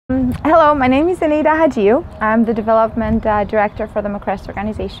Hello, my name is Anita Hadjiou. I'm the Development Director for the MCREST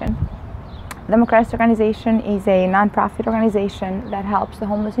organization. The MCREST organization is a nonprofit organization that helps the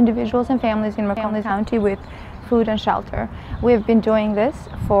homeless individuals and families in Macomb County with food and shelter. We've been doing this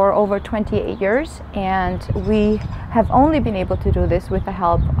for over 28 years, and we have only been able to do this with the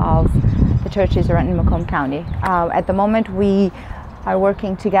help of the churches around in Macomb County. At the moment, we are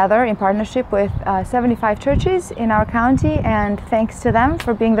working together in partnership with 75 churches in our county, and thanks to them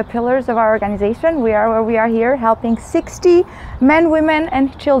for being the pillars of our organization, we are where we are here, helping 60 men, women,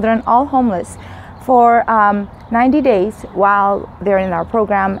 and children, all homeless, for 90 days while they're in our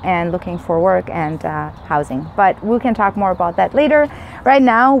program and looking for work and housing. But we can talk more about that later. Right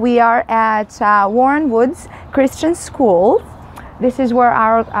now we are at Warren Woods Christian School. This is where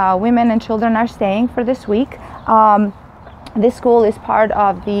our women and children are staying for this week. This school is part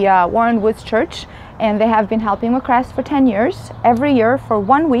of the Warren Woods Church, and they have been helping MCREST for 10 years. Every year for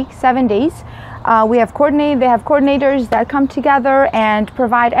 1 week, 7 days. They have coordinators that come together and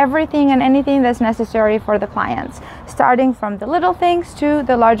provide everything and anything that's necessary for the clients, starting from the little things to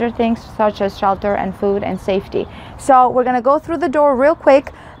the larger things such as shelter and food and safety. So we're going to go through the door real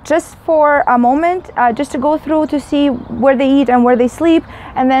quick, just for a moment, just to go through to see where they eat and where they sleep,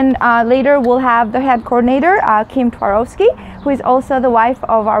 and then later we'll have the head coordinator, Kim Twarowski, who is also the wife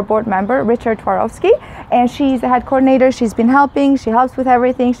of our board member, Richard Twarowski, and she's the head coordinator. She's been helping, she helps with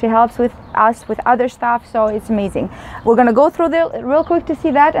everything, she helps with us with other stuff, so it's amazing. We're going to go through real quick to see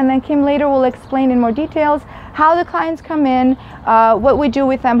that, and then Kim later will explain in more details how the clients come in, what we do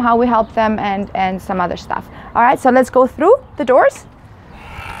with them, how we help them, and some other stuff. All right, so let's go through the doors.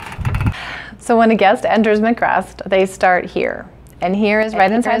 So when a guest enters MCREST, they start here. And here is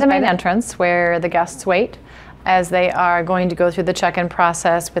right inside the main entrance where the guests wait as they are going to go through the check-in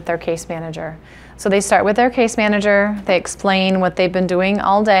process with their case manager. So they start with their case manager, they explain what they've been doing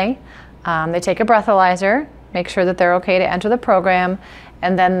all day, they take a breathalyzer, make sure that they're okay to enter the program,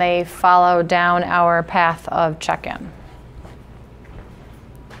 and then they follow down our path of check-in.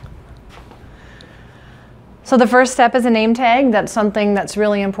 So the first step is a name tag. That's something that's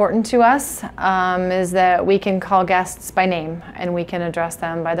really important to us, is that we can call guests by name and we can address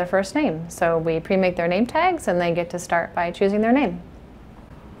them by their first name. So we pre-make their name tags and they get to start by choosing their name.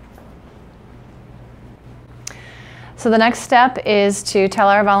 So the next step is to tell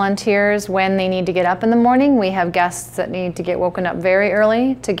our volunteers when they need to get up in the morning. We have guests that need to get woken up very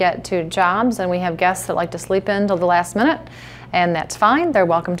early to get to jobs, and we have guests that like to sleep in till the last minute. And that's fine, they're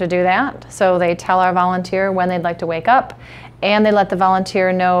welcome to do that. So they tell our volunteer when they'd like to wake up, and they let the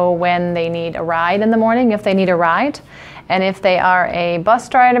volunteer know when they need a ride in the morning, if they need a ride. And if they are a bus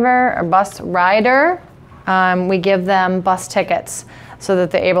driver or bus rider, we give them bus tickets so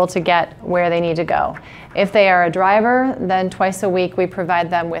that they're able to get where they need to go. If they are a driver, then twice a week we provide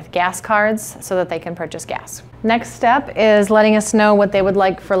them with gas cards so that they can purchase gas. Next step is letting us know what they would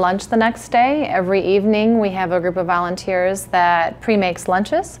like for lunch the next day. Every evening we have a group of volunteers that pre-makes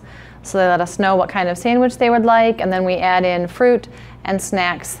lunches. So they let us know what kind of sandwich they would like, and then we add in fruit and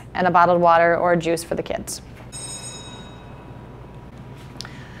snacks and a bottled water or juice for the kids.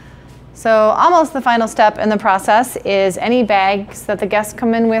 So almost the final step in the process is any bags that the guests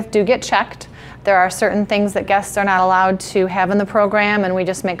come in with do get checked. There are certain things that guests are not allowed to have in the program, and we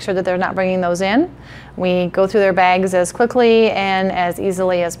just make sure that they're not bringing those in. We go through their bags as quickly and as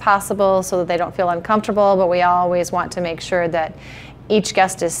easily as possible so that they don't feel uncomfortable, but we always want to make sure that each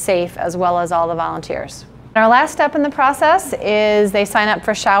guest is safe as well as all the volunteers. Our last step in the process is they sign up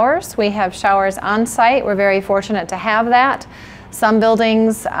for showers. We have showers on site. We're very fortunate to have that. Some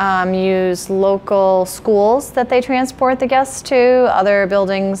buildings use local schools that they transport the guests to. Other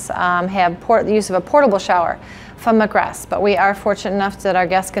buildings have the use of a portable shower from MCREST, but we are fortunate enough that our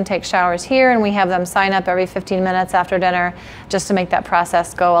guests can take showers here, and we have them sign up every 15 minutes after dinner just to make that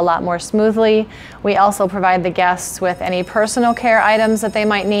process go a lot more smoothly. We also provide the guests with any personal care items that they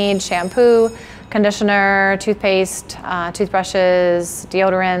might need: shampoo, conditioner, toothpaste, toothbrushes,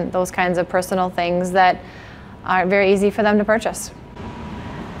 deodorant, those kinds of personal things that are very easy for them to purchase.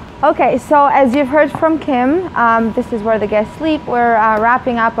 Okay, so as you've heard from Kim, this is where the guests sleep. We're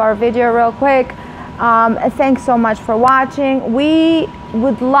wrapping up our video real quick. Thanks so much for watching. We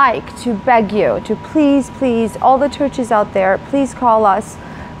would like to beg you to please, all the churches out there, please call us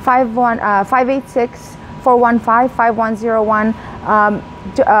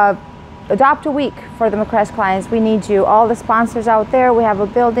 586-415-5101. Adopt a week for the MCREST clients. We need you. All the sponsors out there, we have a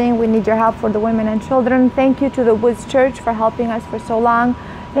building. We need your help for the women and children. Thank you to the Woods Church for helping us for so long.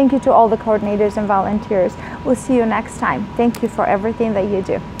 Thank you to all the coordinators and volunteers. We'll see you next time. Thank you for everything that you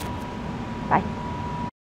do. Bye.